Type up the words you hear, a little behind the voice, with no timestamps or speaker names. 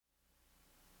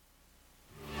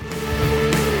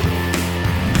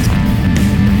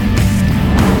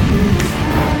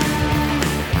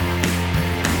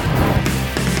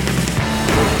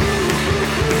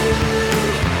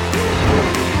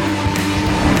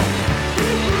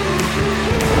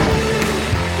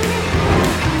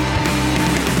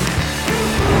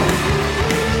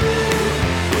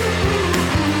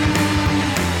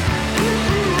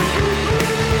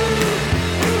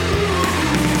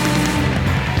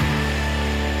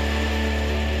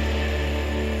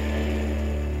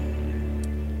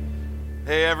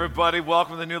Hey everybody,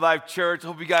 welcome to the New Life Church.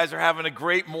 Hope you guys are having a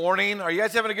great morning. Are you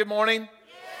guys having a good morning?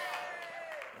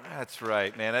 Yeah. That's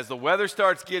right, man. As the weather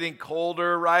starts getting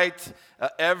colder, right?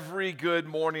 Every good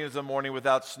morning is a morning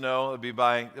without snow. It'd be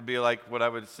like what I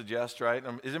would suggest, right?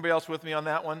 Is anybody else with me on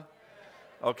that one?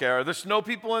 Okay, are there snow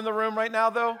people in the room right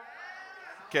now though?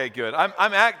 Okay, good.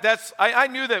 I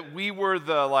knew that we were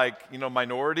the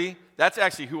minority. That's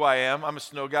actually who I am. I'm a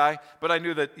snow guy, but I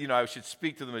knew that I should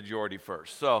speak to the majority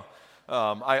first. So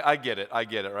I get it,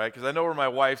 right? Because I know where my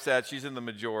wife's at. She's in the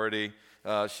majority.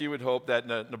 She would hope that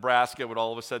Nebraska would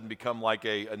all of a sudden become like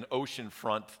an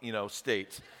oceanfront,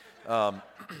 state. Honey,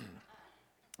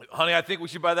 I think we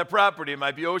should buy that property. It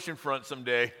might be oceanfront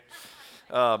someday.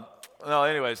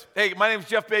 Anyways. Hey, my name is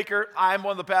Jeff Baker. I'm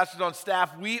one of the pastors on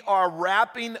staff. We are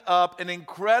wrapping up an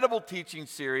incredible teaching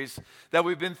series that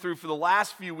we've been through for the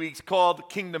last few weeks called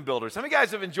Kingdom Builders. How many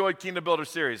guys have enjoyed Kingdom Builder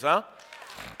series, huh?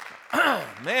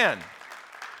 Man.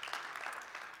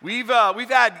 We've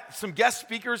had some guest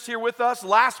speakers here with us.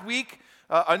 Last week,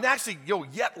 last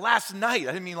night,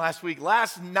 I didn't mean last week.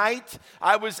 Last night,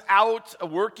 I was out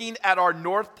working at our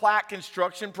North Platte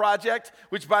construction project,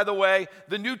 which, by the way,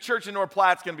 the new church in North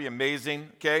Platte is going to be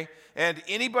amazing, okay? And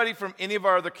anybody from any of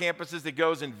our other campuses that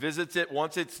goes and visits it,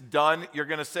 once it's done, you're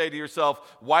going to say to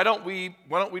yourself, why don't we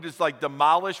just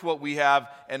demolish what we have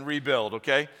and rebuild,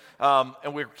 okay?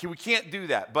 And we can't do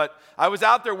that. But I was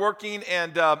out there working,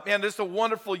 and this is a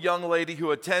wonderful young lady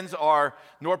who attends our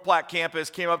North Platte campus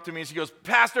came up to me and she goes,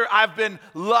 Pastor, I've been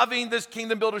loving this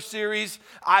Kingdom Builder series.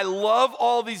 I love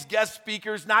all these guest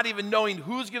speakers, not even knowing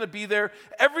who's going to be there.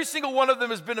 Every single one of them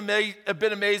has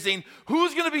been amazing.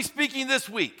 Who's going to be speaking this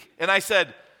week? And I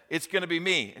said, it's going to be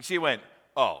me. And she went,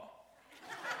 oh.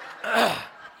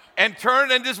 And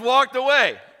turned and just walked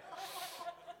away.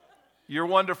 You're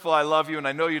wonderful. I love you, and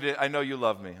I know you did. I know you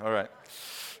love me. All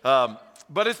right.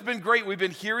 But it's been great. We've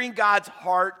been hearing God's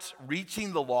heart,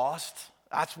 reaching the lost.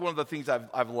 That's one of the things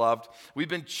I've loved. We've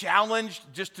been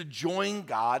challenged just to join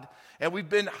God, and we've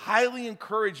been highly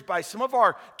encouraged by some of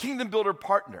our Kingdom Builder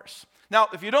partners. Now,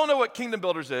 if you don't know what Kingdom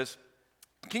Builders is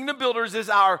is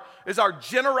our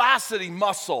generosity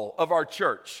muscle of our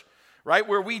church, right?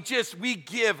 Where we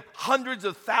give hundreds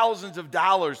of thousands of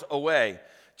dollars away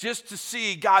just to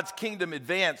see God's kingdom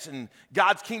advance and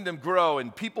God's kingdom grow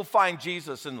and people find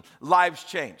Jesus and lives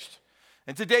changed.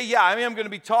 And today, I'm going to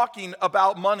be talking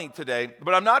about money today,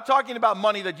 but I'm not talking about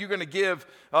money that you're going to give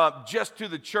just to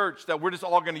the church that we're just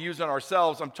all going to use on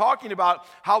ourselves. I'm talking about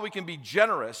how we can be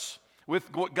generous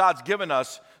with what God's given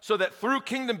us so that through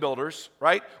Kingdom Builders,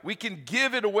 right, we can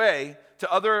give it away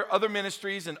to other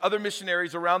ministries and other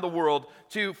missionaries around the world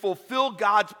to fulfill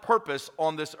God's purpose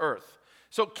on this earth.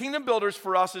 So Kingdom Builders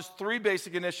for us is three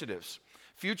basic initiatives.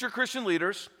 Future Christian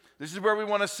leaders. This is where we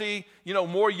want to see,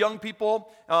 more young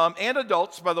people and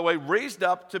adults, by the way, raised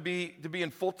up to be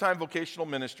in full-time vocational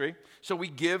ministry. So we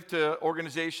give to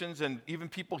organizations and even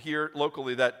people here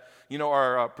locally that,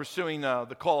 are pursuing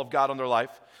the call of God on their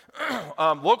life.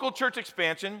 Local church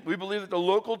expansion. We believe that the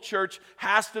local church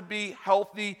has to be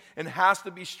healthy and has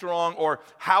to be strong, or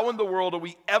how in the world are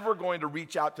we ever going to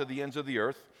reach out to the ends of the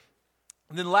earth?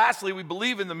 And then lastly, we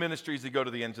believe in the ministries that go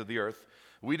to the ends of the earth.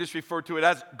 We just refer to it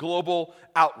as global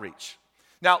outreach.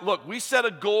 Now, look, we set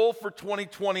a goal for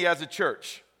 2020 as a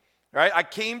church, right? I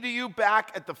came to you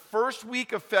back at the first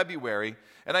week of February,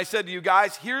 and I said to you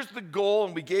guys, here's the goal,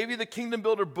 and we gave you the Kingdom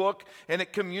Builder book, and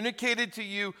it communicated to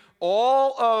you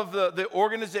all of the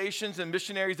organizations and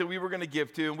missionaries that we were going to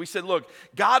give to. And we said, look,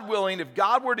 God willing, if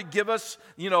God were to give us,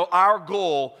 our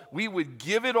goal, we would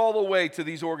give it all away to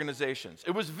these organizations.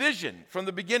 It was vision from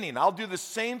the beginning. I'll do the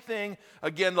same thing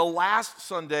again the last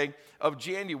Sunday of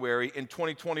January in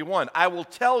 2021. I will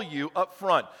tell you up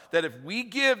front that if we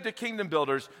give to Kingdom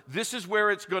Builders, this is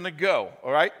where it's going to go,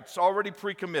 all right? It's already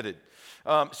pre-committed.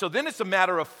 So then it's a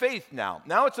matter of faith now.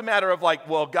 Now it's a matter of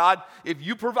God, if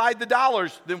you provide the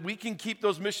dollars, then we can keep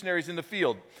those missionaries in the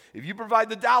field. If you provide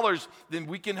the dollars, then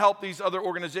we can help these other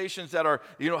organizations that are,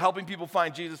 helping people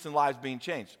find Jesus and lives being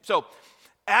changed. So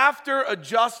after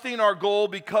adjusting our goal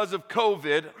because of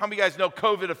COVID, how many of you guys know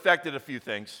COVID affected a few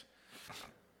things?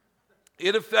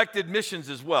 It affected missions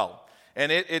as well. And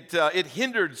it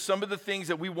hindered some of the things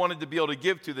that we wanted to be able to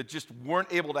give to that just weren't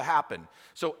able to happen.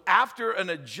 So after an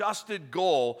adjusted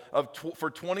goal for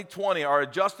 2020, our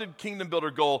adjusted Kingdom Builder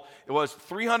goal, it was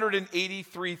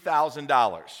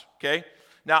 $383,000, okay?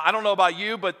 Now, I don't know about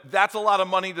you, but that's a lot of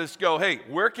money to just go, hey,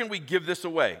 where can we give this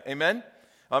away? Amen?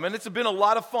 And it's been a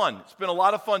lot of fun. It's been a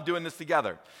lot of fun doing this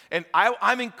together. And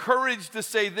I'm encouraged to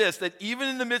say this, that even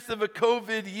in the midst of a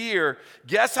COVID year,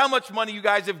 guess how much money you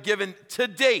guys have given to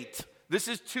date This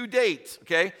is to date,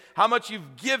 okay? How much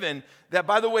you've given that,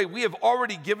 by the way, we have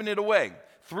already given it away.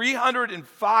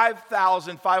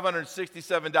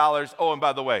 $305,567. Oh, and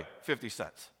by the way, 50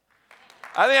 cents.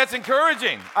 I think that's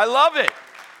encouraging. I love it.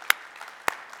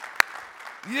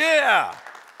 Yeah.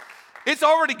 It's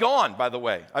already gone, by the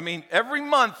way. I mean, every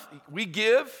month we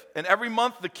give, and every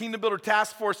month the Kingdom Builder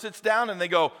Task Force sits down and they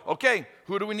go, okay,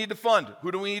 who do we need to fund?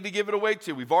 Who do we need to give it away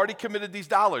to? We've already committed these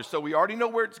dollars, so we already know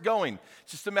where it's going.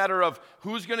 It's just a matter of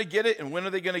who's going to get it and when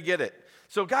are they going to get it.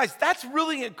 So guys, that's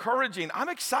really encouraging. I'm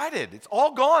excited. It's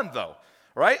all gone, though,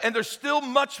 right? And there's still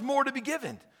much more to be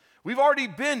given. We've already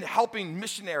been helping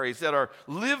missionaries that are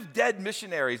live-dead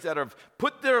missionaries that have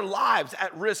put their lives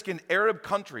at risk in Arab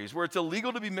countries where it's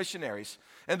illegal to be missionaries.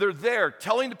 And they're there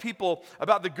telling the people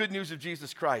about the good news of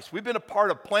Jesus Christ. We've been a part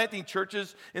of planting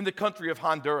churches in the country of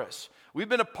Honduras. We've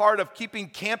been a part of keeping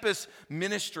campus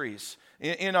ministries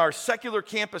in our secular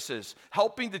campuses,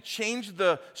 helping to change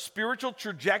the spiritual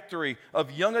trajectory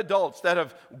of young adults that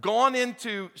have gone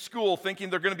into school thinking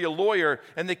they're going to be a lawyer,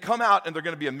 and they come out and they're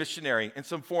going to be a missionary in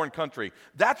some foreign country.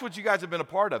 That's what you guys have been a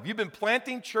part of. You've been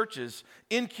planting churches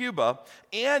in Cuba,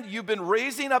 and you've been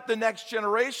raising up the next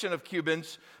generation of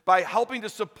Cubans by helping to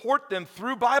support them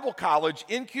through Bible college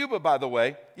in Cuba, by the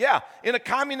way. Yeah, in a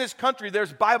communist country,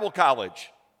 there's Bible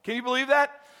college. Can you believe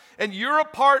that? And you're a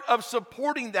part of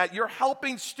supporting that. You're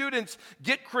helping students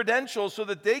get credentials so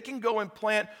that they can go and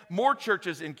plant more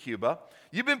churches in Cuba.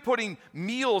 You've been putting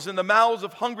meals in the mouths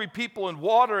of hungry people and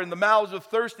water in the mouths of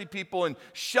thirsty people and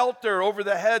shelter over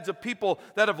the heads of people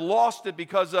that have lost it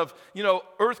because of,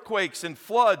 earthquakes and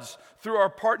floods through our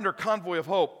partner Convoy of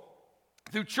Hope.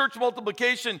 Through church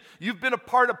multiplication, you've been a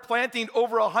part of planting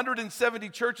over 170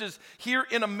 churches here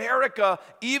in America,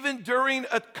 even during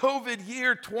a COVID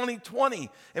year, 2020.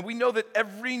 And we know that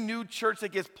every new church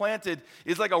that gets planted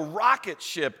is like a rocket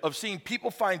ship of seeing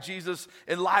people find Jesus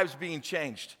and lives being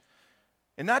changed.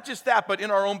 And not just that, but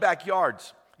in our own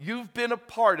backyards. You've been a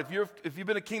part, if you've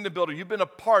been a kingdom builder, you've been a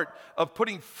part of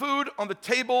putting food on the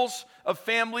tables of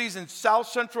families in south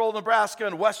central Nebraska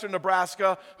and western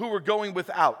Nebraska who were going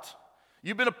without.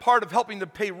 You've been a part of helping them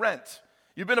pay rent.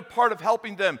 You've been a part of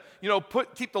helping them,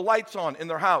 keep the lights on in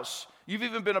their house. You've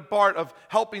even been a part of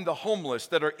helping the homeless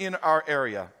that are in our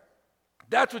area.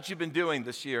 That's what you've been doing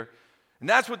this year. And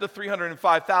that's what the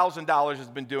 $305,000 has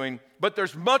been doing. But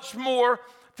there's much more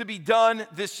to be done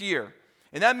this year.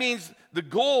 And that means the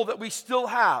goal that we still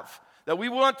have, that we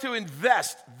want to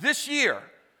invest this year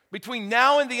between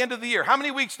now and the end of the year. How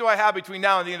many weeks do I have between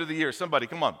now and the end of the year? Somebody,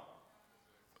 come on.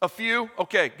 A few?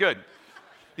 Okay, good.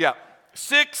 Yeah,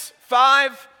 6,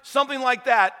 5, something like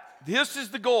that. This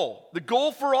is the goal. The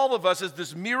goal for all of us is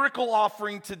this miracle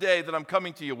offering today that I'm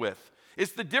coming to you with.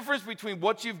 It's the difference between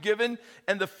what you've given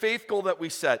and the faith goal that we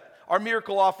set. Our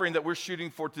miracle offering that we're shooting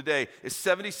for today is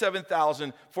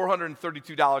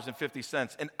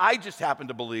 $77,432.50. And I just happen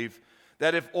to believe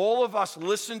that if all of us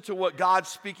listen to what God's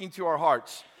speaking to our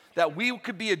hearts, that we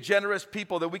could be a generous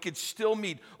people, that we could still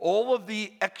meet all of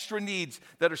the extra needs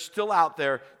that are still out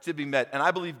there to be met. And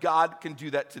I believe God can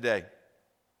do that today.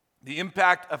 The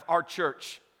impact of our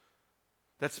church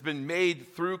that's been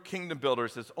made through Kingdom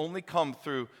Builders has only come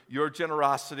through your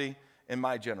generosity and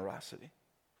my generosity.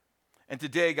 And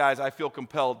today, guys, I feel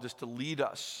compelled just to lead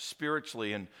us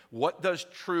spiritually in what does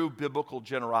true biblical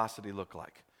generosity look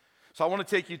like. So I want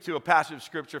to take you to a passage of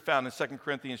scripture found in 2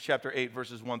 Corinthians chapter 8,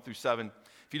 verses 1 through 7.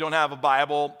 If you don't have a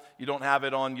Bible, you don't have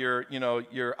it on your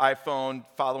iPhone,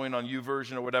 following on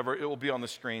YouVersion or whatever, it will be on the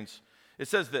screens. It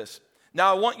says this: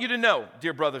 "Now I want you to know,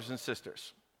 dear brothers and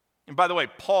sisters," and by the way,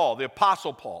 Paul, the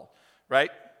Apostle Paul,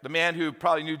 right? The man who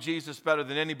probably knew Jesus better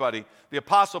than anybody, the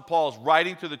Apostle Paul is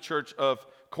writing to the church of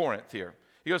Corinth here.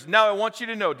 He goes, "Now I want you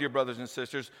to know, dear brothers and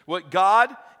sisters, what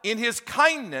God in his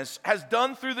kindness has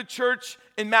done through the church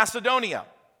in Macedonia."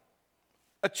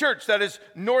 A church that is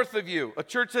north of you, a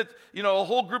church that, a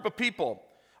whole group of people.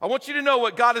 I want you to know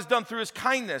what God has done through his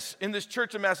kindness in this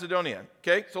church in Macedonia,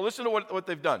 okay? So listen to what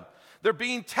they've done. "They're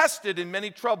being tested in many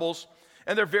troubles,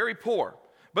 and they're very poor,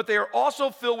 but they are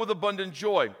also filled with abundant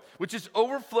joy, which is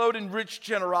overflowed in rich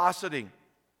generosity.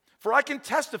 For I can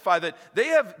testify that they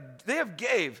have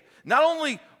gave not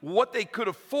only what they could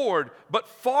afford, but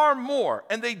far more,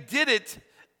 and they did it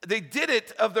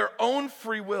of their own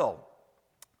free will.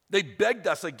 They begged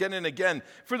us again and again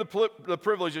for the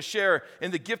privilege to share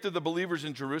in the gift of the believers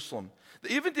in Jerusalem. They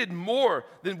even did more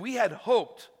than we had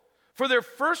hoped. For their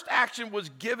first action was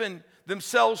given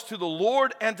themselves to the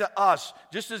Lord and to us,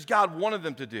 just as God wanted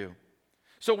them to do.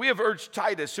 So we have urged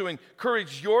Titus, who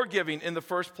encouraged your giving in the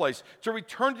first place, to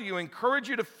return to you, encourage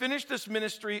you to finish this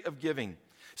ministry of giving.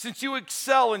 Since you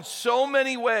excel in so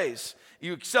many ways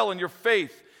You excel in your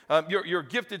faith, your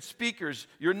gifted speakers,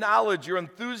 your knowledge, your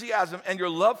enthusiasm, and your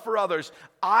love for others.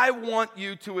 I want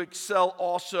you to excel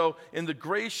also in the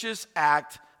gracious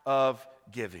act of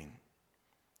giving.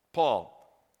 Paul,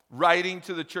 writing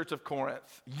to the church of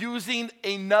Corinth, using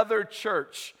another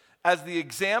church as the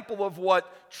example of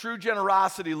what true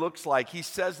generosity looks like, he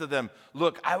says to them,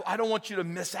 look, I don't want you to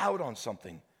miss out on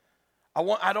something.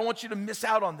 I don't want you to miss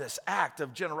out on this act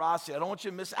of generosity. I don't want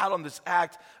you to miss out on this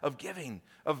act of giving.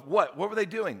 Of what? What were they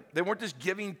doing? They weren't just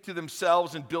giving to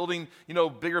themselves and building,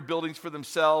 bigger buildings for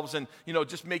themselves and,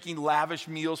 just making lavish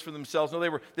meals for themselves. No,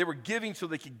 they were giving so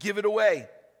they could give it away.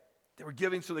 They were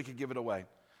giving so they could give it away.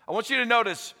 I want you to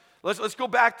notice, let's go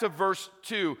back to verse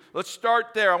 2. Let's start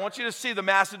there. I want you to see the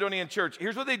Macedonian church.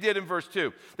 Here's what they did in verse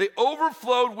 2. They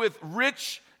overflowed with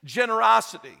rich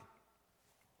generosity.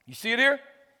 You see it here?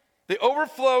 They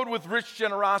overflowed with rich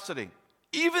generosity,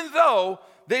 even though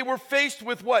they were faced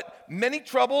with what? Many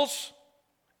troubles,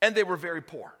 and they were very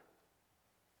poor.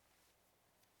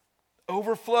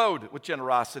 Overflowed with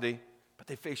generosity, but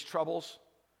they faced troubles,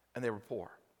 and they were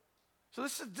poor. So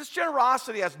this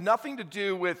generosity has nothing to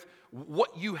do with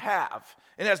what you have,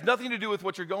 and has nothing to do with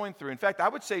what you're going through. In fact, I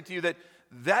would say to you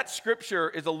that scripture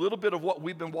is a little bit of what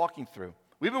we've been walking through.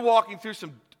 We've been walking through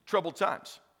some troubled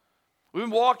times. We've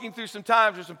been walking through some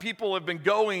times where some people have been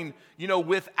going,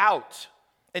 without.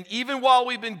 And even while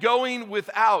we've been going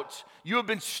without, you have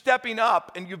been stepping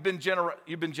up and you've been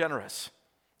generous.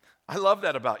 I love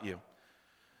that about you.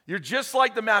 You're just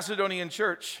like the Macedonian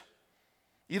church.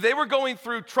 They were going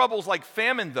through troubles like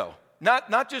famine, though.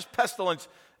 Not just pestilence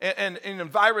and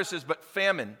viruses, but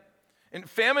famine. And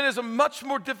famine is a much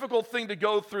more difficult thing to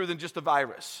go through than just a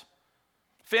virus.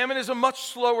 Famine is a much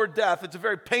slower death. It's a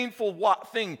very painful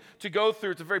thing to go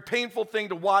through. It's a very painful thing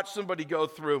to watch somebody go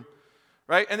through,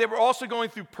 right? And they were also going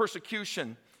through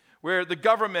persecution, where the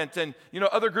government and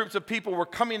other groups of people were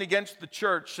coming against the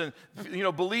church, and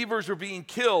believers were being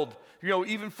killed,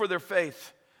 even for their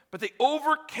faith. But they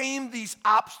overcame these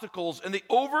obstacles and they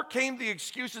overcame the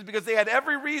excuses because they had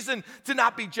every reason to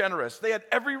not be generous. They had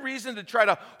every reason to try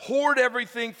to hoard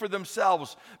everything for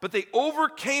themselves. But they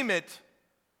overcame it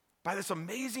by this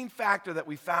amazing factor that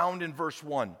we found in verse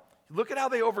 1. Look at how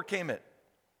they overcame it.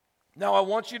 Now, I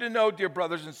want you to know, dear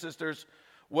brothers and sisters,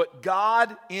 what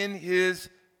God in his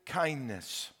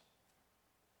kindness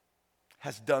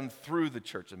has done through the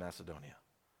church of Macedonia.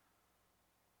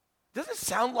 Does it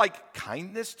sound like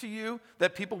kindness to you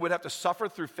that people would have to suffer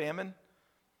through famine?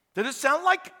 Does it sound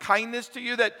like kindness to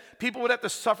you that people would have to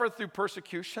suffer through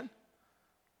persecution?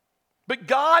 But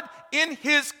God, in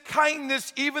his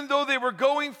kindness, even though they were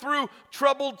going through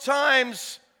troubled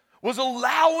times, was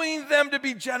allowing them to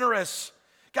be generous.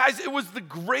 Guys, it was the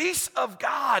grace of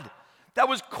God that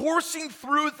was coursing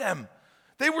through them.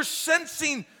 They were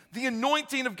sensing the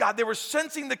anointing of God. They were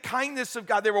sensing the kindness of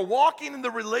God. They were walking in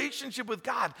the relationship with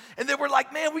God. And they were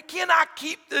like, man, we cannot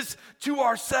keep this to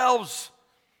ourselves.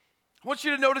 I want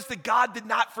you to notice that God did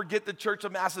not forget the church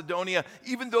of Macedonia,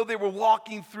 even though they were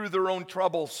walking through their own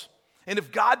troubles. And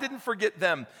if God didn't forget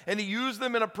them, and he used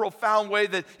them in a profound way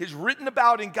that is written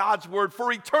about in God's word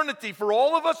for eternity, for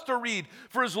all of us to read,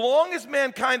 for as long as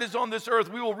mankind is on this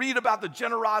earth, we will read about the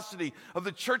generosity of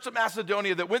the church of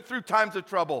Macedonia that went through times of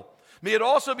trouble. May it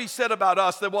also be said about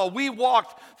us that while we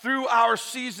walked through our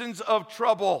seasons of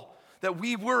trouble, that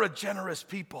we were a generous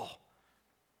people.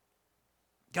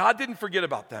 God didn't forget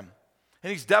about them,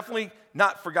 and he's definitely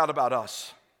not forgot about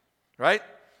us, right?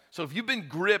 So if you've been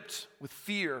gripped with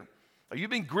fear, or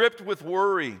you've been gripped with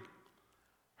worry,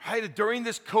 right, during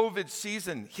this COVID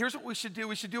season, here's what we should do.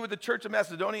 We should do what the church of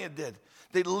Macedonia did.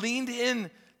 They leaned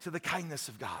in to the kindness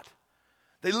of God.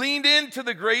 They leaned into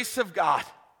the grace of God.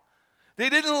 They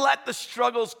didn't let the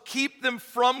struggles keep them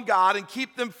from God and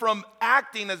keep them from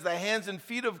acting as the hands and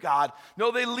feet of God.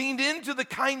 No, they leaned into the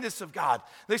kindness of God.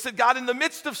 They said, God, in the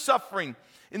midst of suffering,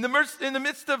 in the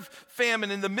midst of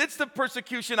famine, in the midst of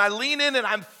persecution, I lean in and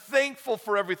I'm thankful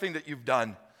for everything that you've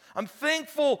done. I'm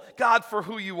thankful, God, for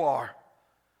who you are.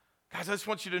 Guys, I just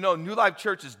want you to know, New Life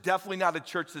Church is definitely not a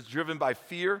church that's driven by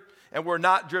fear, and we're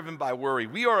not driven by worry.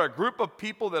 We are a group of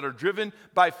people that are driven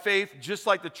by faith, just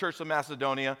like the church of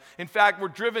Macedonia. In fact, we're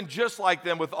driven just like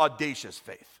them with audacious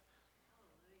faith.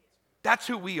 That's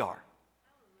who we are.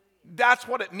 That's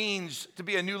what it means to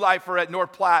be a New Lifer at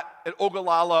North Platte, at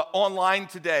Ogallala, online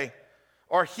today,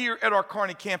 or here at our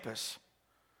Kearney campus.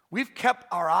 We've kept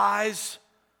our eyes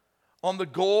on the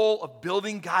goal of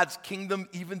building God's kingdom,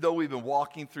 even though we've been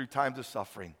walking through times of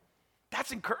suffering.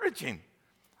 That's encouraging.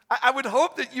 I would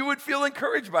hope that you would feel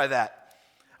encouraged by that.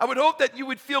 I would hope that you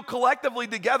would feel collectively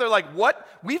together like, what?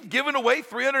 We've given away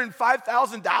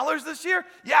 $305,000 this year?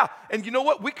 Yeah, and you know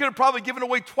what? We could have probably given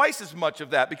away twice as much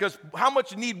of that because how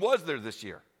much need was there this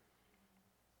year?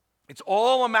 It's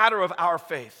all a matter of our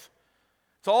faith.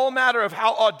 It's all a matter of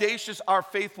how audacious our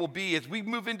faith will be. As we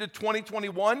move into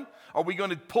 2021, are we going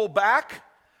to pull back?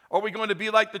 Are we going to be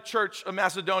like the church of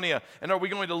Macedonia? And are we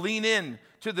going to lean in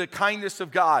to the kindness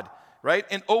of God, right?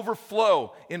 And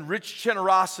overflow in rich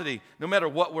generosity no matter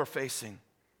what we're facing.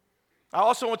 I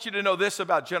also want you to know this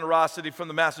about generosity from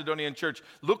the Macedonian church.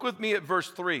 Look with me at verse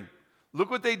 3.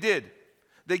 Look what they did.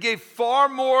 They gave far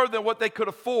more than what they could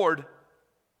afford,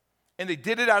 and they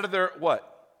did it out of their what?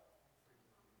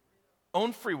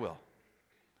 Own free will.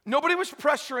 Nobody was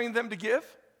pressuring them to give.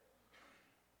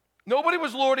 Nobody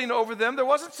was lording over them. There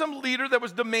wasn't some leader that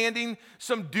was demanding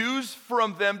some dues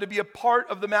from them to be a part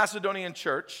of the Macedonian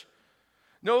church.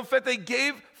 No, in fact, they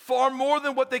gave far more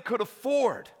than what they could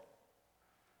afford.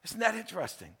 Isn't that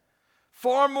interesting?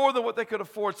 Far more than what they could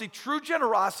afford. See, true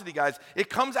generosity, guys, it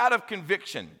comes out of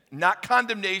conviction, not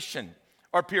condemnation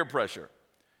or peer pressure.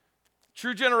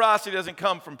 True generosity doesn't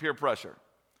come from peer pressure.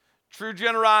 True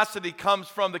generosity comes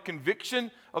from the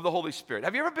conviction of the Holy Spirit.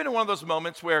 Have you ever been in one of those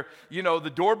moments where,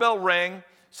 the doorbell rang,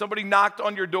 somebody knocked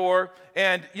on your door,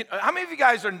 and how many of you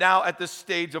guys are now at this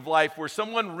stage of life where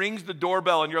someone rings the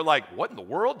doorbell and you're like, what in the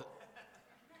world?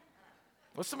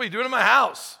 What's somebody doing in my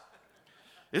house?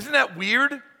 Isn't that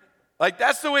weird? Like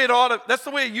that's the way that's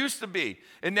the way it used to be.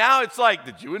 And now it's like,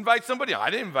 did you invite somebody? I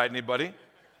didn't invite anybody,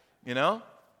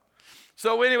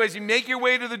 So anyways, you make your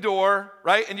way to the door,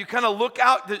 right? And you kind of look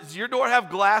out. Does your door have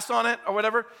glass on it or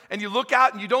whatever? And you look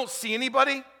out and you don't see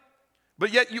anybody,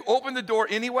 but yet you open the door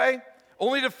anyway,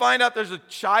 only to find out there's a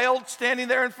child standing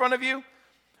there in front of you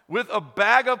with a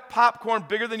bag of popcorn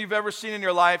bigger than you've ever seen in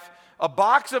your life, a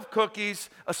box of cookies,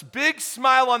 a big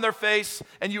smile on their face,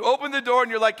 and you open the door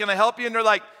and you're like, can I help you? And they're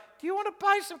like, do you want to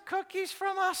buy some cookies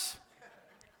from us?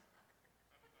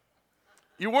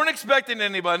 You weren't expecting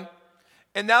anyone.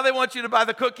 And now they want you to buy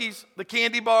the cookies, the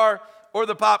candy bar, or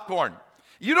the popcorn.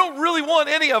 You don't really want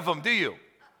any of them, do you?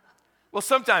 Well,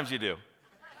 sometimes you do.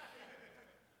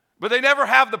 But they never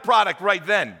have the product right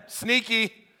then.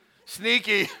 Sneaky.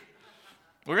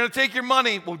 We're going to take your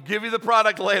money. We'll give you the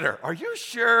product later. Are you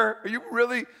sure?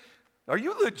 Are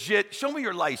you legit? Show me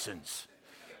your license.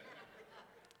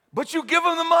 But you give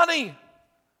them the money.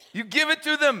 You give it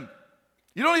to them.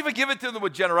 You don't even give it to them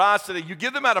with generosity. You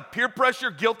give them out of peer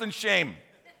pressure, guilt, and shame.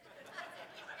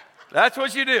 That's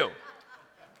what you do.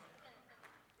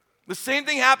 The same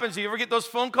thing happens. You ever get those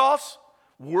phone calls?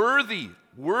 Worthy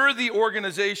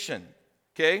organization,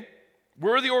 okay?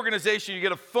 Worthy organization, you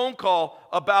get a phone call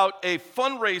about a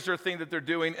fundraiser thing that they're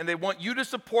doing, and they want you to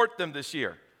support them this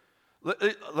year.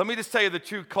 Let me just tell you the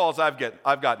two calls I've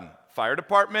gotten. Fire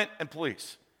department and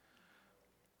police,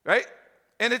 right?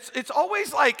 And it's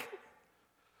always like,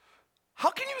 how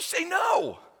can you say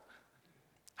no?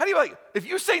 How do you if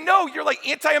you say no, you're like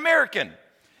anti-American.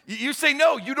 You say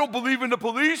no, you don't believe in the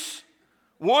police?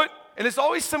 What? And it's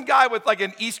always some guy with like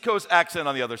an East Coast accent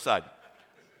on the other side.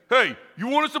 Hey, you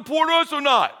want to support us or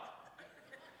not?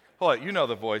 Oh, you know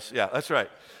the voice. Yeah, that's right.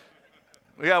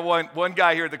 We got one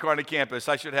guy here at the Kearney campus.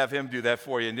 I should have him do that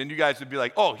for you. And then you guys would be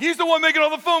like, oh, he's the one making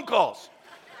all the phone calls.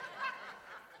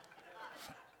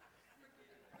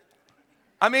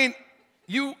 I mean,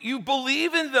 you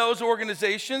believe in those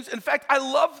organizations. In fact, I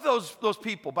love those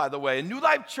people, by the way. In New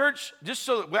Life Church, just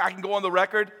so that I can go on the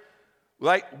record,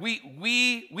 like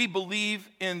we believe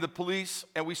in the police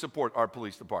and we support our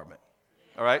police department.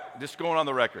 All right? Just going on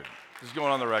the record.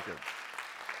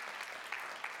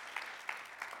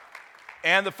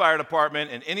 And the fire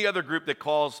department and any other group that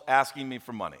calls asking me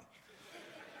for money.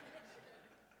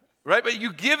 Right? But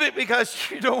you give it because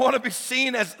you don't want to be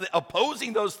seen as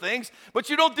opposing those things, but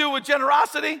you don't do it with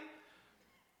generosity.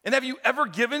 And have you ever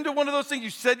given to one of those things? You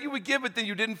said you would give it, then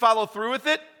you didn't follow through with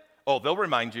it? Oh, they'll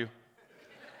remind you.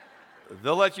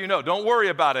 They'll let you know. Don't worry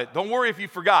about it. Don't worry if you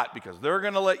forgot, because they're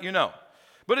going to let you know.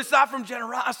 But it's not from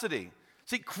generosity.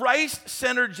 See,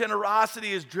 Christ-centered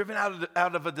generosity is driven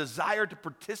out of a desire to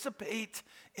participate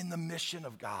in the mission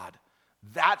of God.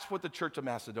 That's what the Church of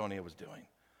Macedonia was doing.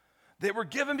 They were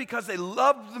given because they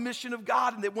loved the mission of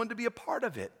God and they wanted to be a part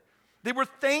of it. They were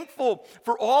thankful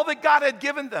for all that God had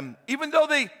given them. Even though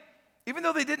they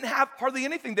didn't have hardly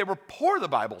anything, they were poor, the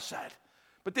Bible said.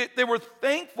 But they were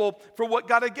thankful for what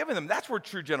God had given them. That's where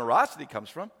true generosity comes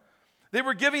from. They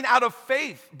were giving out of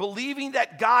faith, believing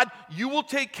that God, you will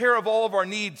take care of all of our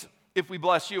needs if we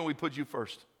bless you and we put you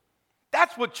first.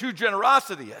 That's what true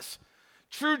generosity is.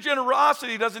 True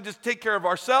generosity doesn't just take care of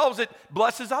ourselves, it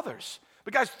blesses others.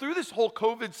 But guys, through this whole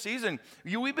COVID season,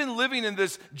 we've been living in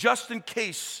this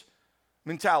just-in-case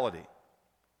mentality.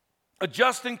 A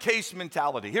just-in-case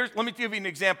mentality. Let me give you an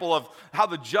example of how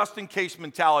the just-in-case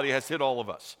mentality has hit all of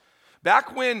us.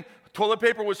 Back when toilet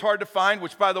paper was hard to find,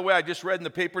 which, by the way, I just read in the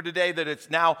paper today that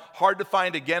it's now hard to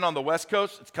find again on the West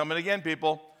Coast. It's coming again,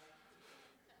 people.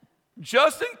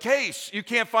 Just in case you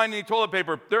can't find any toilet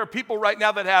paper, there are people right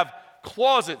now that have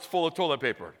closets full of toilet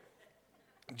paper.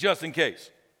 Just in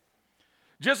case.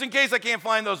 Just in case I can't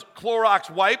find those Clorox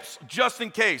wipes, just in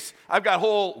case. I've got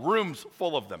whole rooms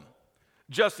full of them,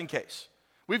 just in case.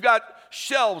 We've got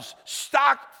shelves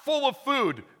stocked full of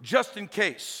food, just in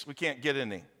case we can't get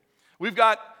any. We've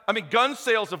got, gun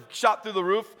sales have shot through the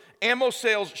roof, ammo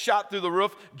sales shot through the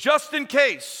roof, just in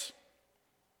case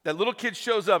that little kid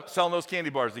shows up selling those candy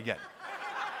bars again.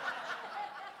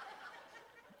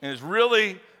 And is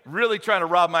really, really trying to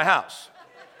rob my house.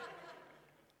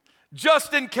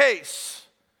 Just in case.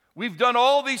 We've done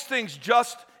all these things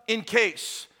just in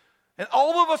case. And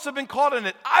all of us have been caught in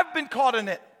it. I've been caught in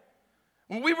it.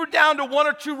 When we were down to 1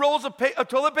 or 2 rolls of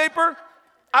toilet paper,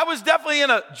 I was definitely in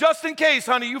a just in case,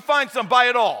 honey, you find some, buy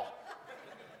it all.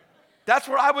 That's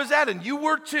where I was at, and you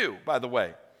were too, by the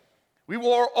way. We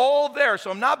were all there,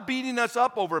 so I'm not beating us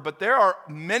up over it, but there are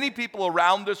many people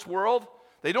around this world,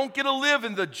 they don't get to live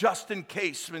in the just in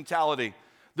case mentality.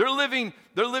 They're living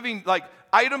like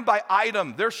item by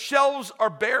item. Their shelves are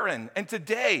barren. And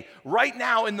today, right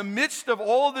now, in the midst of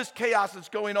all of this chaos that's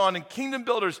going on in Kingdom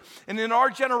Builders and in our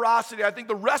generosity, I think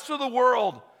the rest of the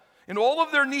world, in all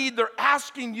of their need, they're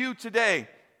asking you today,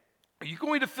 are you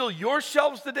going to fill your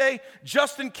shelves today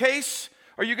just in case?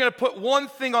 Or are you going to put one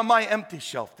thing on my empty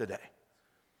shelf today?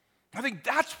 I think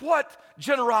that's what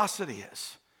generosity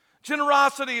is.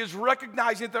 Generosity is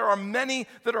recognizing that there are many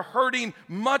that are hurting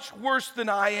much worse than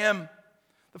I am.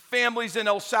 The families in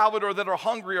El Salvador that are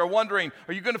hungry are wondering,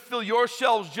 are you going to fill your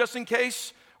shelves just in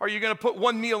case? Or are you going to put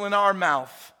one meal in our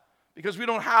mouth? Because we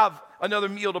don't have another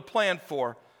meal to plan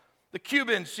for. The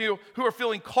Cubans, who are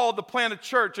feeling called to plant a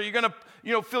church, are you going to,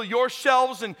 fill your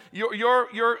shelves and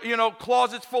your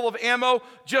closets full of ammo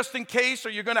just in case? Or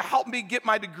are you going to help me get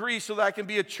my degree so that I can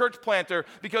be a church planter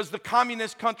because the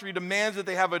communist country demands that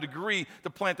they have a degree to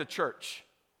plant a church?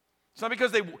 It's not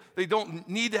because they don't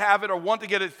need to have it or want to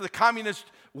get it. The communists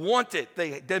want it.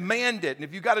 They demand it. And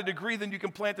if you got a degree, then you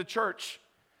can plant a church.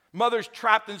 Mothers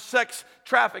trapped in sex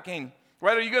trafficking,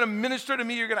 right? Are you going to minister to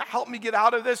me? You're going to help me get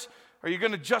out of this? Or are you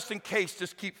going to, just in case,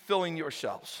 just keep filling your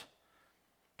shelves?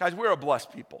 Guys, we're a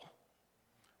blessed people.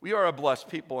 We are a blessed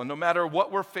people. And no matter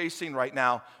what we're facing right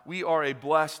now, we are a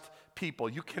blessed people.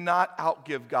 You cannot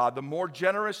outgive God. The more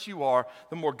generous you are,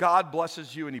 the more God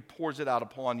blesses you and he pours it out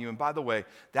upon you. And by the way,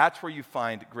 that's where you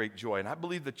find great joy. And I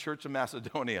believe the church of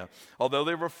Macedonia, although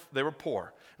they were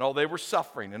poor, and although they were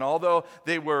suffering, and although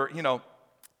they were,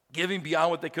 giving beyond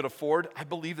what they could afford, I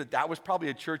believe that was probably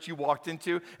a church you walked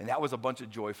into, and that was a bunch of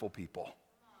joyful people.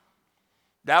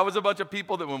 That was a bunch of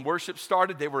people that when worship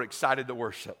started, they were excited to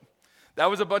worship. That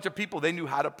was a bunch of people, they knew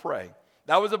how to pray.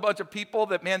 That was a bunch of people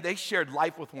that, they shared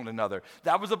life with one another.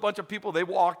 That was a bunch of people, they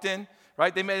walked in,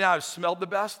 right? They may not have smelled the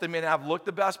best, they may not have looked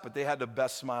the best, but they had the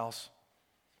best smiles.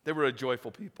 They were a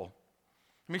joyful people.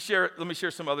 Let me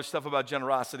share some other stuff about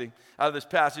generosity out of this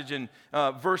passage in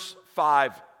verse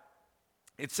 5.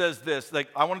 It says this,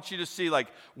 I want you to see,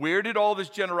 where did all this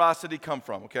generosity come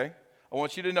from, okay? I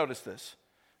want you to notice this,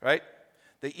 right?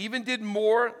 They even did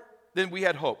more than we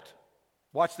had hoped.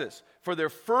 Watch this. For their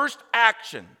first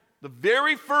action, the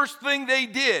very first thing they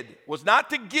did was not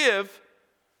to give.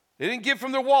 They didn't give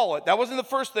from their wallet. That wasn't the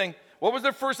first thing. What was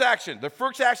their first action? Their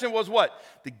first action was what?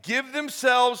 To give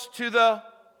themselves to the...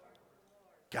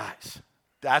 Guys,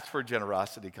 that's where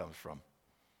generosity comes from.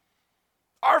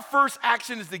 Our first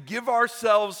action is to give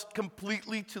ourselves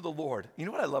completely to the Lord. You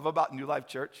know what I love about New Life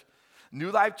Church?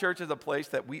 New Life Church is a place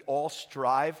that we all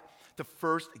strive to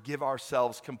first give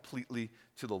ourselves completely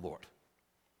to the Lord.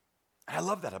 And I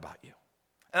love that about you.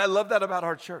 And I love that about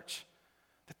our church.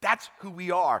 That's who we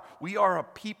are. We are a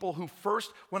people who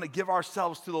first want to give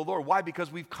ourselves to the Lord. Why?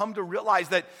 Because we've come to realize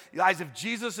that, guys, if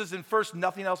Jesus is in first,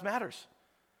 nothing else matters.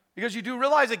 Because you do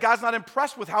realize that God's not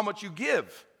impressed with how much you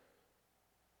give.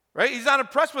 Right? He's not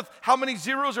impressed with how many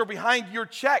zeros are behind your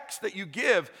checks that you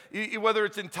give, whether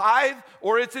it's in tithe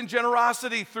or it's in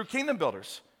generosity through Kingdom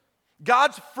Builders.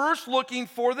 God's first looking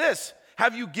for this.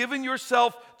 Have you given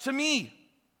yourself to me?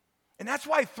 And that's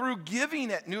why through giving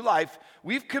at New Life,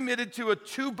 we've committed to a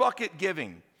 2-bucket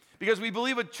giving. Because we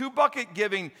believe a 2-bucket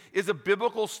giving is a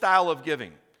biblical style of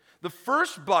giving. The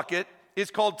first bucket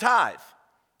is called tithe.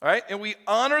 All right? And we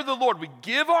honor the Lord. We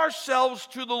give ourselves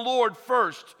to the Lord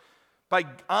first. by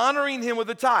honoring him with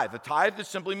a tithe. A tithe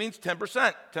just simply means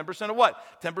 10%. 10% of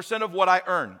what? 10% of what I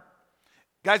earn.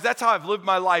 Guys, that's how I've lived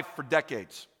my life for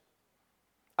decades.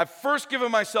 I've first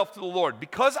given myself to the Lord.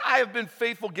 Because I have been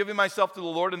faithful giving myself to the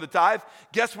Lord in the tithe,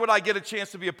 guess what I get a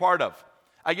chance to be a part of?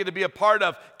 I get to be a part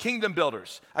of kingdom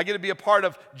builders. I get to be a part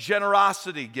of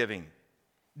generosity giving.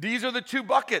 These are the two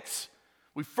buckets.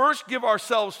 We first give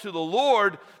ourselves to the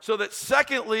Lord so that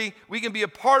secondly, we can be a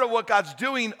part of what God's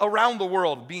doing around the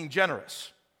world, being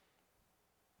generous.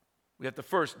 We have to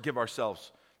first give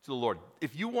ourselves to the Lord.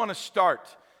 If you want to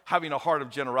start having a heart of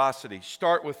generosity,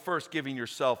 start with first giving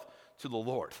yourself to the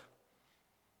Lord.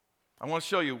 I want to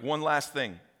show you one last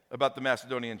thing about the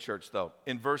Macedonian church, though.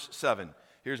 In verse 7,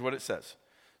 here's what it says.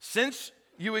 Since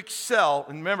you excel,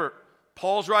 and remember,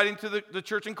 Paul's writing to the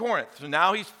church in Corinth, so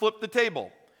now he's flipped the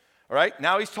table, all right?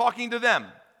 Now he's talking to them.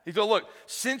 He goes, look,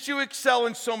 since you excel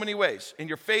in so many ways, in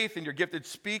your faith, in your gifted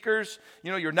speakers,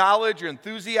 your knowledge, your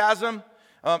enthusiasm,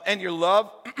 and your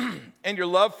love,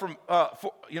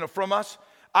 from us,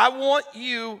 I want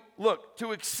you,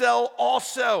 to excel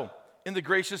also in the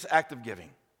gracious act of giving.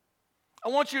 I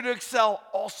want you to excel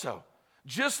also.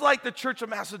 Just like the church of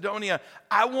Macedonia,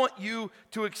 I want you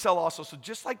to excel also. So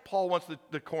just like Paul wants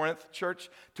the Corinth church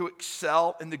to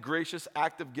excel in the gracious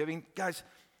act of giving, guys,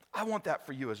 I want that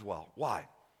for you as well. Why?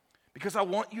 Because I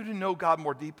want you to know God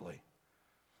more deeply.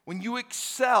 When you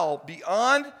excel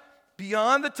beyond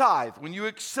the tithe, when you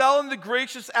excel in the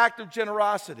gracious act of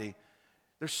generosity,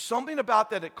 there's something about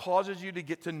that causes you to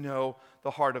get to know the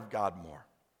heart of God more.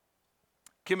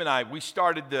 Kim and I, we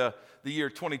started the year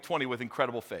 2020 with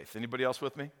incredible faith. Anybody else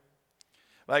with me?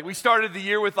 We started the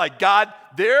year with God,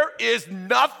 there is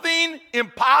nothing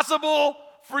impossible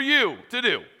for you to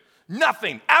do.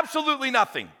 Nothing, absolutely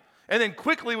nothing. And then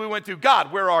quickly we went to,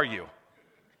 God, where are you?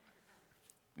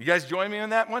 You guys join me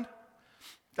on that one?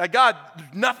 God,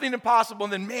 there's nothing impossible.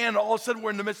 And then, man, all of a sudden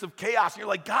we're in the midst of chaos. And you're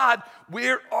like, God,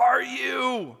 where are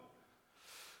you?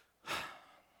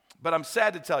 But I'm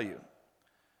sad to tell you,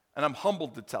 and I'm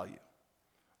humbled to tell you,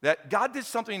 that God did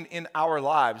something in our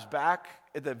lives back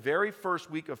at the very first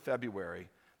week of February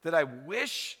that I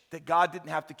wish that God didn't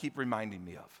have to keep reminding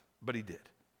me of, but he did.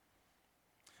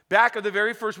 Back at the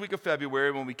very first week of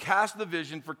February, when we cast the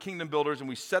vision for Kingdom Builders and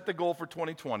we set the goal for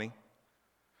 2020,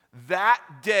 that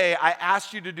day I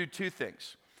asked you to do two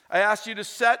things. I asked you to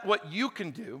set what you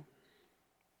can do,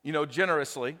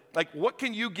 generously. Like, what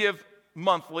can you give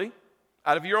monthly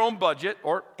out of your own budget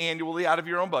or annually out of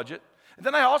your own budget? And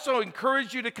then I also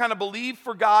encourage you to kind of believe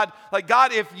for God, like,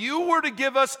 God, if you were to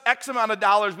give us X amount of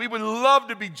dollars, we would love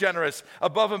to be generous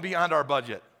above and beyond our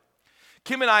budget.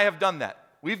 Kim and I have done that.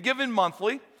 We've given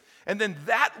monthly, and then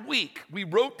that week we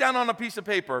wrote down on a piece of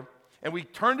paper and we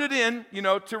turned it in,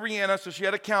 to Rihanna so she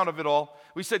had a count of it all.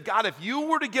 We said, God, if you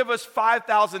were to give us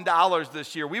 $5,000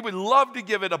 this year, we would love to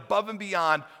give it above and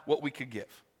beyond what we could give.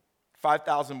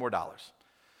 $5,000 more.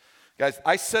 Guys,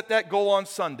 I set that goal on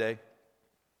Sunday.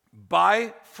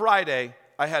 By Friday,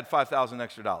 I had $5,000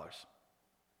 extra dollars.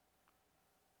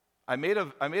 I made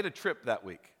a trip that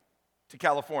week to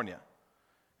California.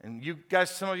 And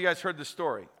some of you guys heard the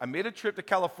story. I made a trip to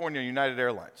California, United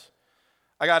Airlines.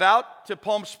 I got out to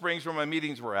Palm Springs where my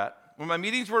meetings were at. When my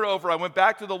meetings were over, I went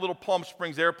back to the little Palm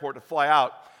Springs airport to fly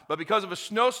out. But because of a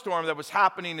snowstorm that was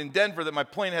happening in Denver that my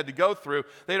plane had to go through,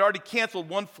 they'd already canceled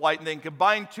one flight and then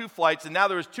combined two flights, and now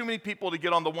there was too many people to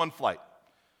get on the one flight.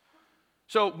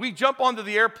 So we jump onto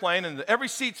the airplane, and every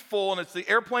seat's full, and it's the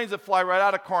airplanes that fly right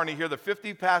out of Kearney here, the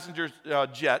 50-passenger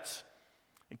jets.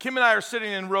 And Kim and I are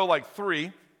sitting in row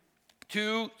 3,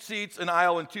 2 seats, an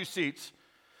aisle, and 2 seats.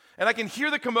 And I can hear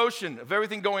the commotion of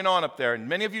everything going on up there. And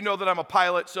many of you know that I'm a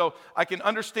pilot, so I can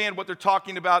understand what they're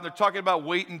talking about. They're talking about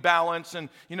weight and balance and,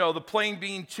 the plane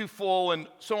being too full and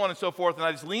so on and so forth. And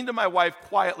I just lean to my wife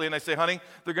quietly and I say, honey,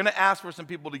 they're going to ask for some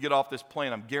people to get off this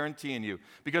plane. I'm guaranteeing you.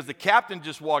 Because the captain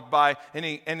just walked by and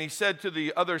he said to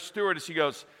the other stewardess, he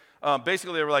goes,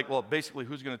 basically they were like, well, basically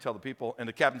who's going to tell the people? And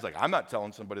the captain's like, I'm not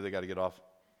telling somebody they got to get off.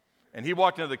 And he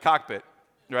walked into the cockpit,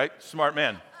 right? Smart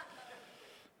man.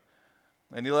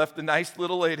 And he left the nice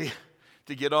little lady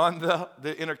to get on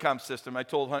the intercom system. I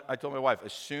told my wife,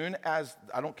 as soon as,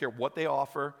 I don't care what they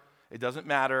offer, it doesn't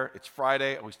matter, it's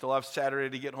Friday, we still have Saturday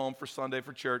to get home for Sunday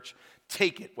for church,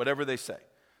 take it, whatever they say.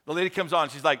 The lady comes on,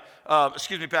 she's like,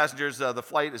 excuse me, passengers, the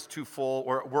flight is too full,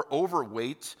 we're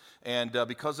overweight, and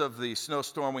because of the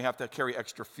snowstorm, we have to carry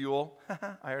extra fuel.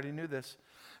 I already knew this.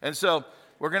 And so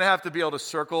we're going to have to be able to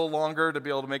circle longer to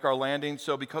be able to make our landing.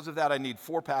 So because of that, I need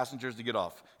 4 passengers to get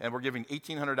off. And we're giving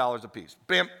 $1,800 apiece.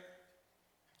 Bam.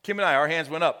 Kim and I, our hands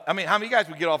went up. I mean, how many guys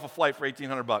would get off a flight for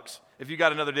 $1,800 if you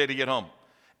got another day to get home?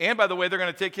 And by the way, they're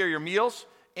going to take care of your meals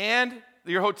and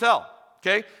your hotel,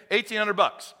 okay?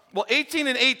 $1,800. Well, 18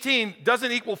 and 18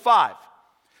 doesn't equal 5.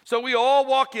 So we all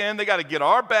walk in. They got to get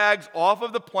our bags off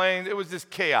of the plane. It was just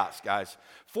chaos, guys.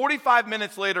 45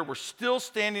 minutes later, we're still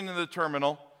standing in the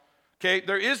terminal. Okay,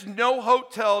 there is no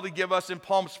hotel to give us in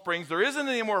Palm Springs. There isn't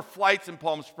any more flights in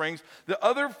Palm Springs. The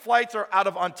other flights are out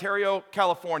of Ontario,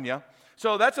 California.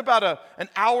 So that's about an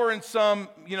hour and some,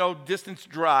 distance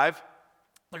drive.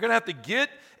 They're going to have to get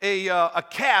a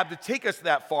cab to take us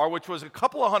that far, which was a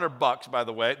couple of $100, by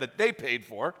the way, that they paid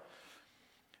for.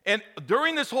 And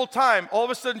during this whole time, all of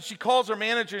a sudden she calls her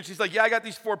manager and she's like, yeah, I got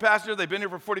these 4 passengers. They've been here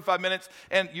for 45 minutes.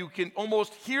 And you can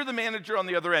almost hear the manager on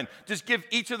the other end. Just give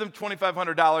each of them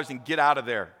 $2,500 and get out of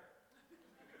there.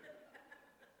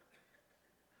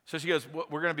 So she goes, well,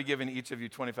 we're going to be giving each of you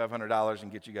 $2,500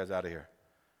 and get you guys out of here.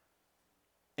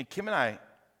 And Kim and I,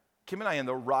 in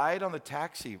the ride on the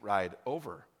taxi ride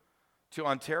over to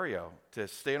Ontario to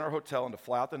stay in our hotel and to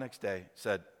fly out the next day,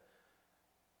 said,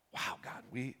 wow, God,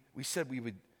 we said we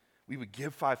would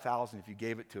give $5,000 if you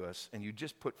gave it to us, and you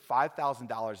just put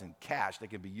 $5,000 in cash that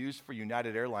can be used for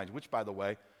United Airlines, which, by the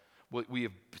way, we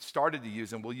have started to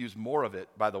use, and we'll use more of it,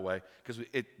 by the way,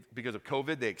 because of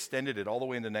COVID, they extended it all the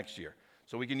way into next year.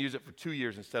 So we can use it for 2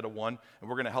 years instead of 1, and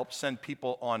we're going to help send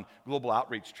people on global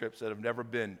outreach trips that have never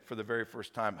been for the very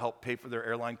first time, help pay for their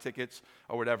airline tickets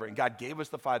or whatever, and God gave us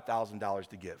the $5,000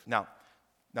 to give. Now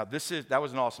that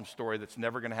was an awesome story that's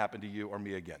never going to happen to you or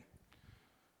me again.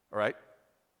 All right?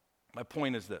 My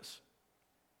point is this.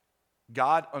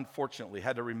 God, unfortunately,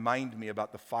 had to remind me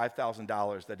about the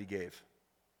 $5,000 that he gave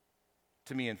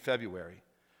to me in February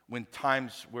when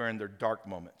times were in their dark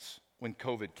moments, when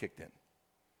COVID kicked in.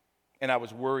 And I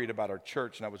was worried about our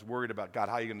church, and I was worried about, God,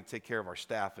 how are you going to take care of our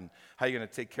staff, and how are you going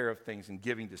to take care of things, and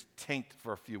giving just tanked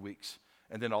for a few weeks.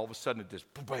 And then all of a sudden, it just,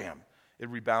 bam, it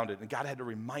rebounded. And God had to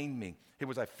remind me, hey,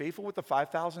 was I faithful with the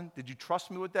 $5,000? Did you trust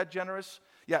me with that generous?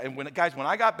 Yeah, and when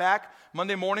I got back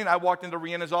Monday morning, I walked into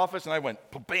Rihanna's office and I went,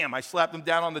 bam, I slapped them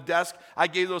down on the desk. I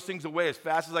gave those things away as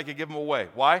fast as I could give them away.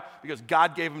 Why? Because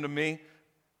God gave them to me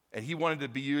and he wanted to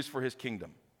be used for his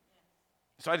kingdom.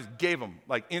 So I just gave them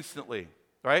like instantly,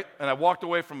 right? And I walked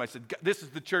away from them. I said, this is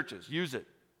the church's, use it.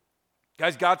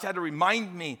 Guys, God's had to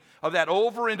remind me of that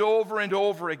over and over and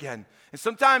over again. And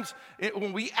sometimes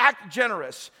when we act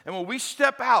generous and when we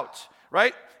step out,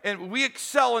 right, and we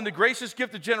excel in the gracious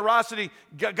gift of generosity,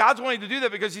 God's wanting to do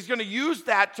that because he's going to use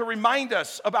that to remind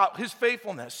us about his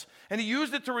faithfulness. And he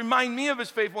used it to remind me of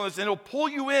his faithfulness, and it'll pull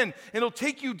you in, and it'll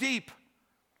take you deep.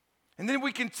 And then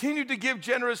we continue to give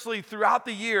generously throughout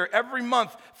the year, every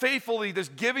month, faithfully, this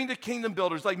giving to kingdom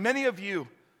builders, like many of you.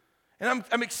 And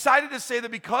I'm excited to say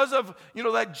that because of,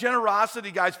 that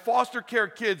generosity, guys, foster care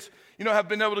kids, have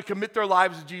been able to commit their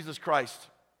lives to Jesus Christ.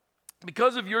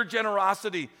 Because of your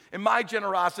generosity and my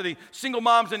generosity, single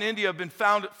moms in India have been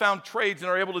found trades and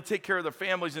are able to take care of their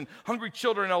families, and hungry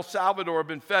children in El Salvador have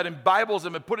been fed, and Bibles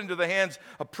have been put into the hands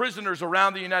of prisoners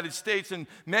around the United States, and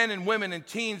men and women and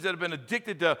teens that have been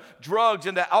addicted to drugs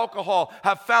and to alcohol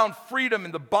have found freedom,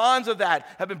 and the bonds of that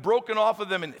have been broken off of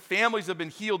them, and families have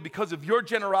been healed because of your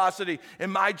generosity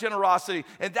and my generosity.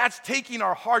 And that's taking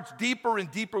our hearts deeper and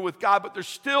deeper with God, but there's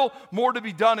still more to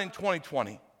be done in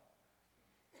 2020.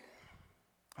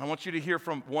 I want you to hear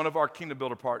from one of our Kingdom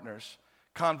Builder partners,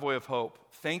 Convoy of Hope,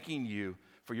 thanking you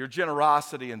for your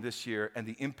generosity in this year and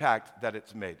the impact that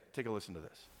it's made. Take a listen to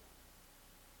this.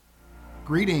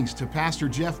 Greetings to Pastor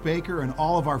Jeff Baker and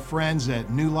all of our friends at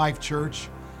New Life Church.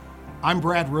 I'm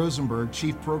Brad Rosenberg,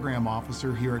 Chief Program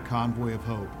Officer here at Convoy of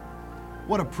Hope.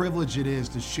 What a privilege it is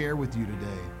to share with you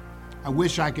today. I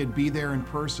wish I could be there in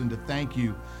person to thank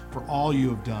you for all you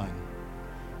have done.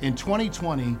 In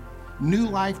 2020, New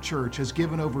Life Church has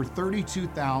given over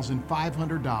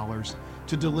 $32,500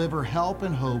 to deliver help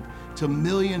and hope to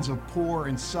millions of poor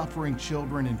and suffering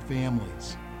children and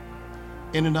families.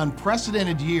 In an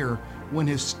unprecedented year, when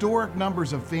historic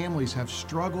numbers of families have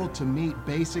struggled to meet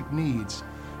basic needs,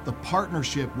 the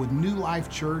partnership with New Life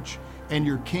Church and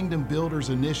your Kingdom Builders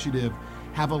initiative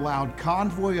have allowed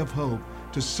Convoy of Hope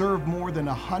to serve more than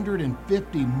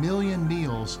 150 million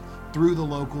meals through the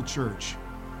local church.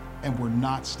 And we're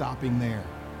not stopping there.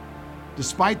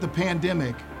 Despite the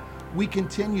pandemic, we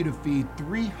continue to feed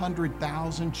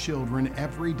 300,000 children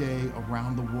every day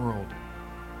around the world.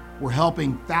 We're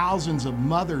helping thousands of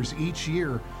mothers each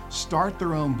year start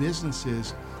their own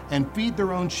businesses and feed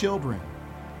their own children.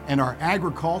 And our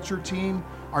agriculture team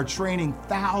are training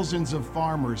thousands of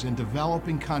farmers in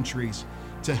developing countries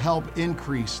to help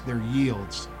increase their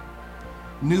yields.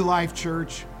 New Life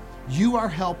Church, you are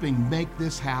helping make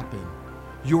this happen.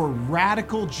 Your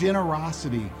radical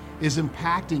generosity is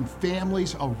impacting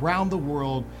families around the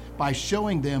world by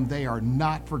showing them they are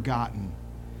not forgotten.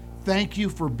 Thank you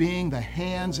for being the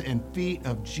hands and feet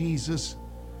of Jesus.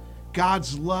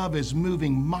 God's love is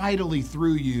moving mightily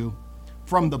through you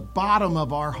from the bottom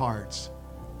of our hearts.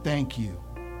 Thank you.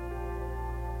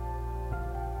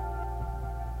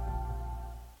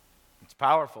 It's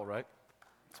powerful, right?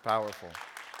 It's powerful.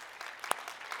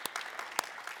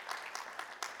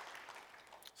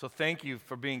 So thank you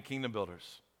for being kingdom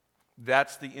builders.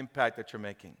 That's the impact that you're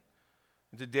making.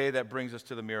 And today that brings us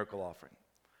to the miracle offering.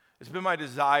 It's been my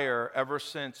desire ever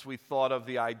since we thought of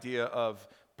the idea of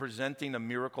presenting a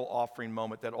miracle offering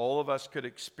moment, that all of us could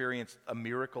experience a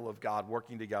miracle of God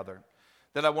working together,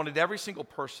 that I wanted every single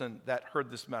person that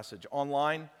heard this message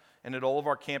online and at all of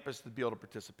our campuses to be able to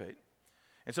participate.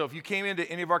 And so if you came into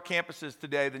any of our campuses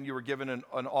today, then you were given an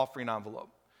offering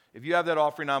envelope. If you have that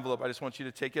offering envelope, I just want you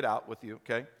to take it out with you,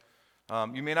 okay?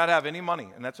 You may not have any money,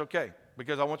 and that's okay,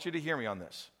 because I want you to hear me on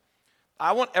this.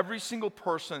 I want every single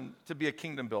person to be a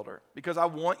kingdom builder, because I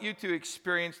want you to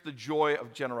experience the joy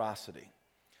of generosity.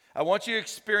 I want you to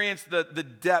experience the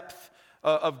depth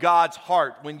of God's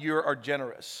heart when you are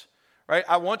generous, right?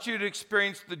 I want you to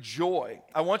experience the joy.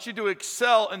 I want you to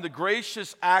excel in the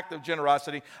gracious act of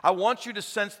generosity. I want you to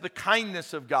sense the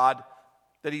kindness of God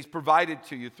that He's provided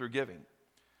to you through giving.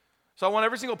 So I want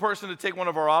every single person to take one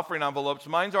of our offering envelopes.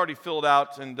 Mine's already filled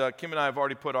out, and Kim and I have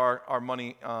already put our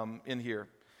money in here.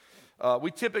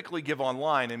 We typically give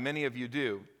online, and many of you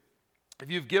do. If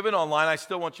you've given online, I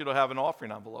still want you to have an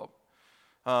offering envelope.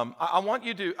 I want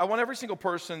every single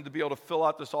person to be able to fill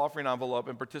out this offering envelope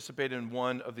and participate in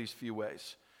one of these few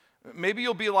ways. Maybe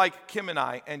you'll be like Kim and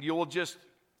I, and you'll just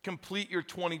complete your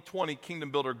 2020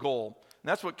 Kingdom Builder goal. And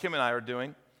that's what Kim and I are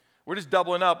doing. We're just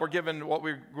doubling up. We're giving what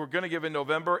we're going to give in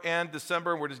November and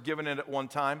December, and we're just giving it at one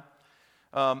time.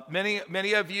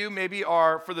 Many of you maybe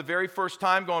are for the very first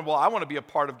time going, well, I want to be a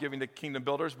part of giving to Kingdom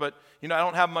Builders, but I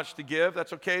don't have much to give.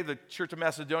 That's okay. The Church of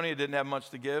Macedonia didn't have much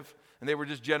to give, and they were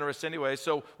just generous anyway.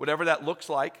 So whatever that looks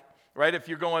like, right? If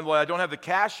you're going, well, I don't have the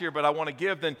cash here, but I want to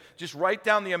give, then just write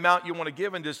down the amount you want to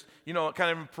give and just,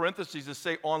 kind of in parentheses, just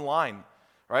say online,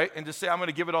 right? And just say, I'm going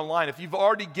to give it online. If you've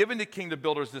already given to Kingdom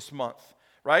Builders this month,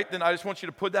 right? Then I just want you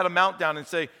to put that amount down and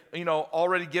say,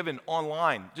 already given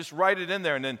online. Just write it in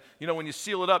there, and then, when you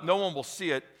seal it up, no one will see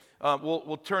it.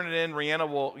 We'll turn it in. Rihanna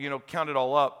will, count it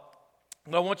all up.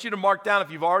 And I want you to mark down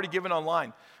if you've already given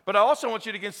online. But I also want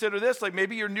you to consider this, like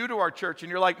maybe you're new to our church,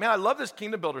 and you're like, man, I love this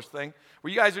Kingdom Builders thing,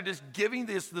 where you guys are just giving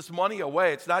this money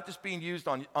away. It's not just being used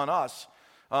on us.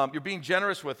 You're being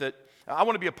generous with it. I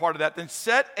want to be a part of that. Then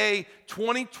set a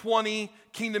 2020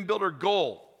 Kingdom Builder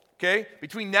goal. Okay?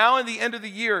 Between now and the end of the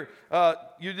year,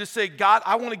 you just say, God,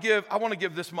 I want to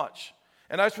give this much.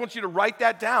 And I just want you to write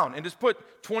that down and just put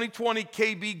 2020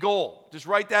 KB goal. Just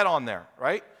write that on there,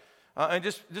 right? And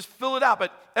just fill it out.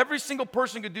 But every single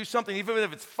person could do something, even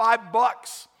if it's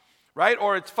 $5, right?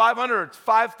 Or it's 500, or it's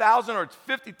 5,000, or it's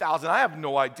 50,000. I have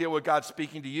no idea what God's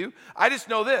speaking to you. I just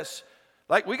know this.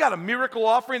 Like, we got a miracle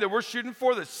offering that we're shooting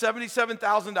for that's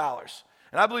 $77,000.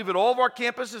 And I believe at all of our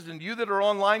campuses, and you that are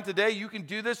online today, you can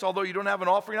do this, although you don't have an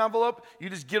offering envelope. You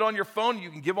just get on your phone, you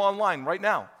can give online right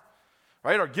now,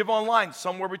 right? Or give online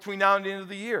somewhere between now and the end of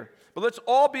the year. But let's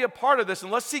all be a part of this,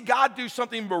 and let's see God do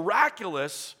something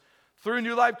miraculous through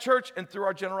New Life Church and through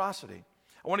our generosity.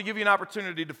 I want to give you an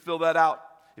opportunity to fill that out.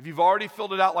 If you've already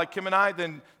filled it out like Kim and I,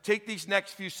 then take these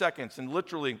next few seconds, and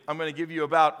literally, I'm going to give you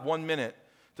about 1 minute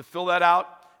to fill that out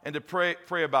and to pray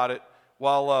about it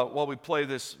while we play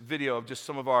this video of just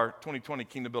some of our 2020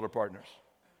 Kingdom Builder partners.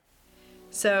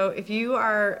 So if you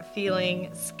are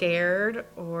feeling scared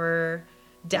or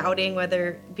doubting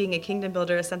whether being a Kingdom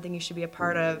Builder is something you should be a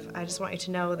part of, I just want you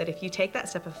to know that if you take that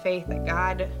step of faith, that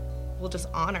God will just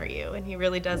honor you, and He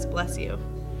really does bless you.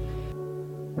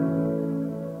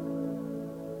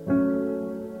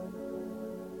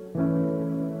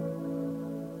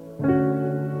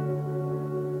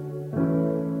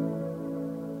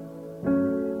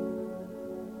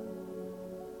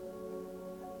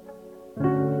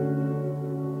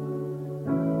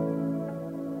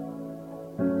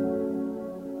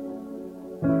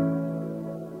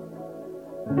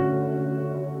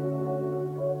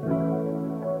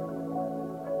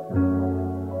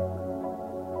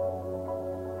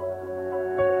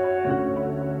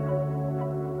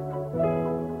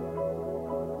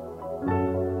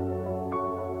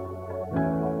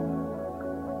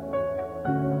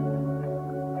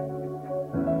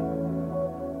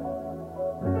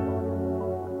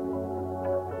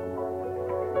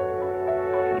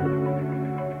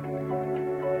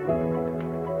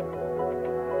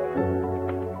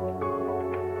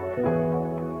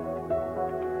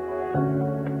 At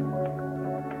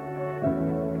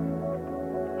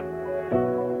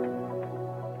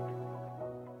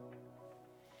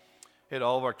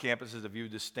all of our campuses, if you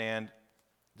would just stand,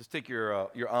 just take your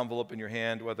envelope in your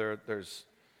hand, whether there's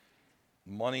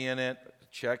money in it, a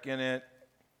check in it.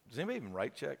 Does anybody even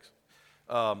write checks?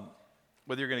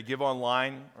 Whether you're going to give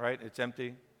online, right? It's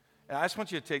empty. And I just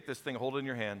want you to take this thing, hold it in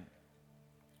your hand,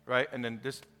 right? And then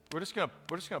we're just going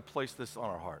to place this on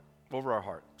our heart, over our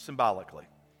heart, symbolically.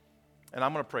 And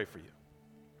I'm going to pray for you.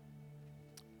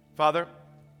 Father,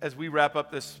 as we wrap up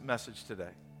this message today,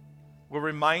 we're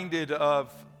reminded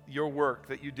of your work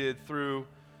that you did through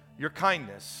your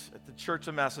kindness at the Church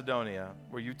of Macedonia,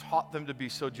 where you taught them to be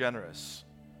so generous,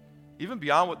 even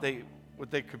beyond what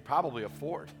they could probably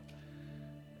afford.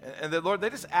 And that, Lord, they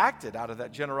just acted out of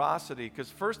that generosity, because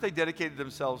first they dedicated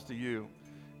themselves to you,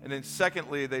 and then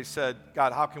secondly they said,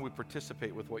 God, how can we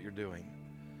participate with what you're doing?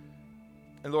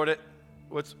 And Lord,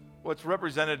 what's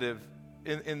representative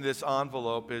in this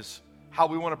envelope is how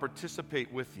we want to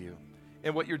participate with you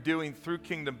in what you're doing through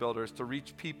Kingdom Builders to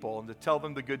reach people and to tell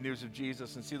them the good news of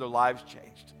Jesus and see their lives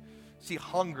changed, see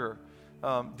hunger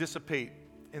dissipate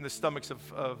in the stomachs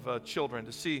of children,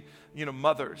 to see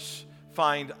mothers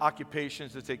find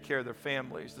occupations to take care of their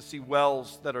families, to see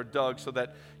wells that are dug so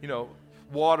that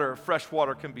fresh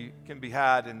water can be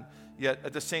had, and yet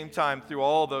at the same time, through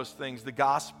all those things, the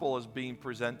gospel is being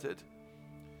presented.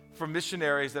 For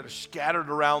missionaries that are scattered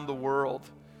around the world,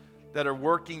 that are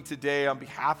working today on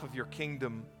behalf of your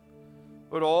kingdom.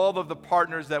 Lord, all of the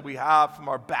partners that we have from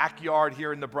our backyard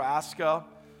here in Nebraska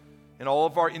and all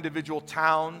of our individual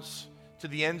towns to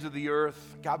the ends of the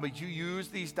earth, God, would you use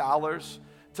these dollars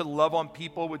to love on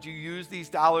people? Would you use these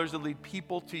dollars to lead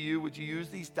people to you? Would you use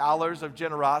these dollars of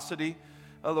generosity,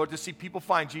 Lord, to see people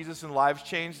find Jesus and lives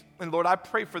changed? And Lord, I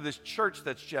pray for this church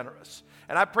that's generous.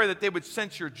 And I pray that they would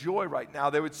sense your joy right now.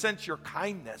 They would sense your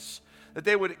kindness, that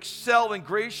they would excel in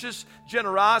gracious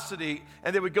generosity,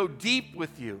 and they would go deep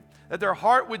with you, that their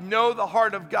heart would know the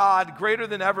heart of God greater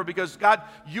than ever, because God,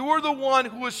 you are the one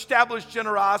who established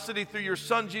generosity through your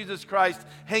Son, Jesus Christ,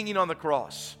 hanging on the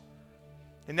cross.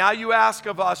 And now you ask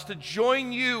of us to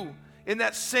join you in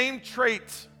that same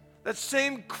trait, that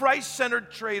same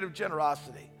Christ-centered trait of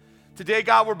generosity. Today,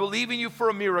 God, we're believing you for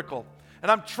a miracle. And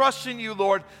I'm trusting you,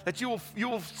 Lord, that you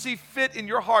will see fit in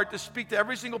your heart to speak to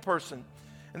every single person,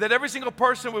 and that every single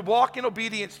person would walk in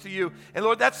obedience to you. And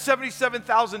Lord, that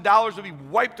 $77,000 would be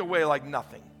wiped away like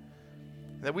nothing.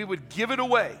 And that we would give it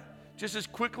away just as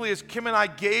quickly as Kim and I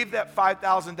gave that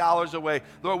 $5,000 away.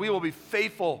 Lord, we will be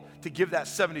faithful to give that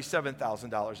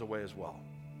 $77,000 away as well.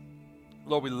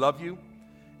 Lord, we love you,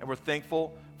 and we're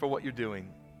thankful for what you're doing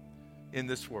in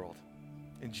this world.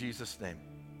 In Jesus' name,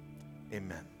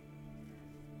 amen.